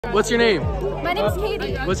What's your name? My name is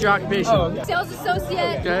Katie. What's your occupation? Sales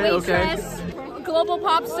associate, Okay, waitress, global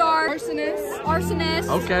pop star, arsonist.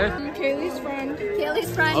 Okay. Kaylee's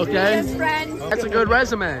friend. Okay. His friend. That's a good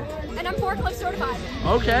resume. And I'm forklift certified.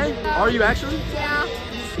 Okay. Are you actually? Yeah.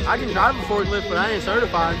 I can drive a forklift, but I ain't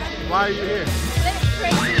certified. Why are you here? That's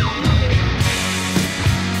crazy.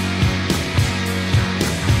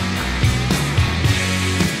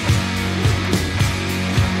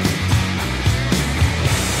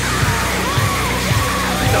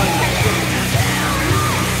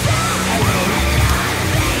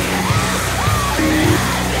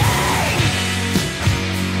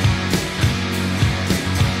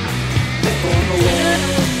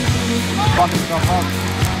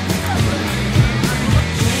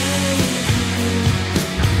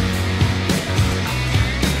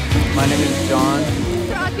 My name is John.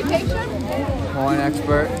 Your occupation? Porn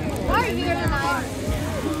expert. Why are you here tonight?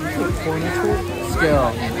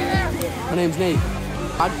 Skill. My name's Nate.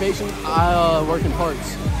 Occupation, I work in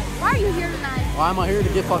parts. Why are you here tonight? Why am I here? To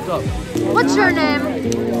get fucked up. What's your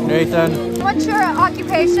name? Nathan. What's your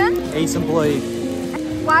occupation? Ace employee.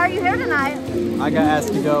 Why are you here tonight? I got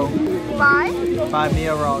asked to go Why? by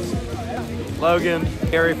Mia Ross. Logan,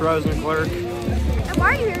 Gary Frozen clerk. And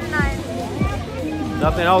why are you here tonight?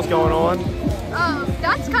 Nothing else going on. Oh,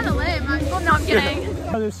 that's kind of lame. Well, no, I'm kidding.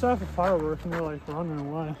 They set up a fireworks and they're like running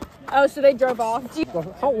away. Oh, so they drove off.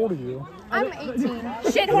 How old are you? I'm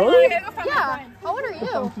 18. Shit, really? Yeah. How old are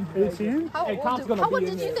you? 18? How old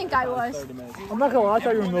did you think I was? I'm not gonna lie, I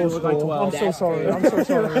thought you were in middle school. I'm so sorry. I'm so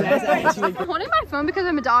sorry. I'm holding my phone because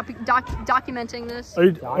I'm documenting this. Are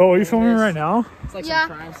you filming right now? It's like Yeah.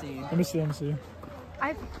 some crime scene. Let me see.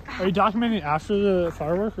 Are Are you documenting after the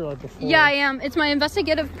firework or like before? Yeah, I am. It's my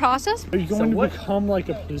investigative process. Are you going to become like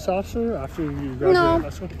a police officer after you graduate high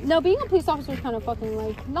school? No, being a police officer is kind of fucking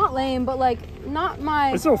like, not lame, but like, not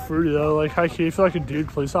my... It's so fruity though, like high key, I feel like a dude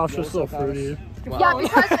police officer is so fruity. Wow. Yeah,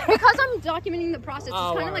 because I'm documenting the process. It's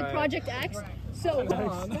kind of like Project X. So...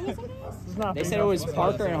 They said it was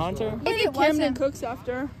Parker and Hunter. Maybe it Camden wasn't. Cooks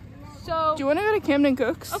after. So... Do you want to go to Camden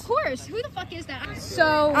Cooks? Of course. Who the fuck is that?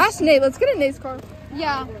 So... Ask Nate. Let's get in Nate's car.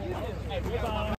 Yeah.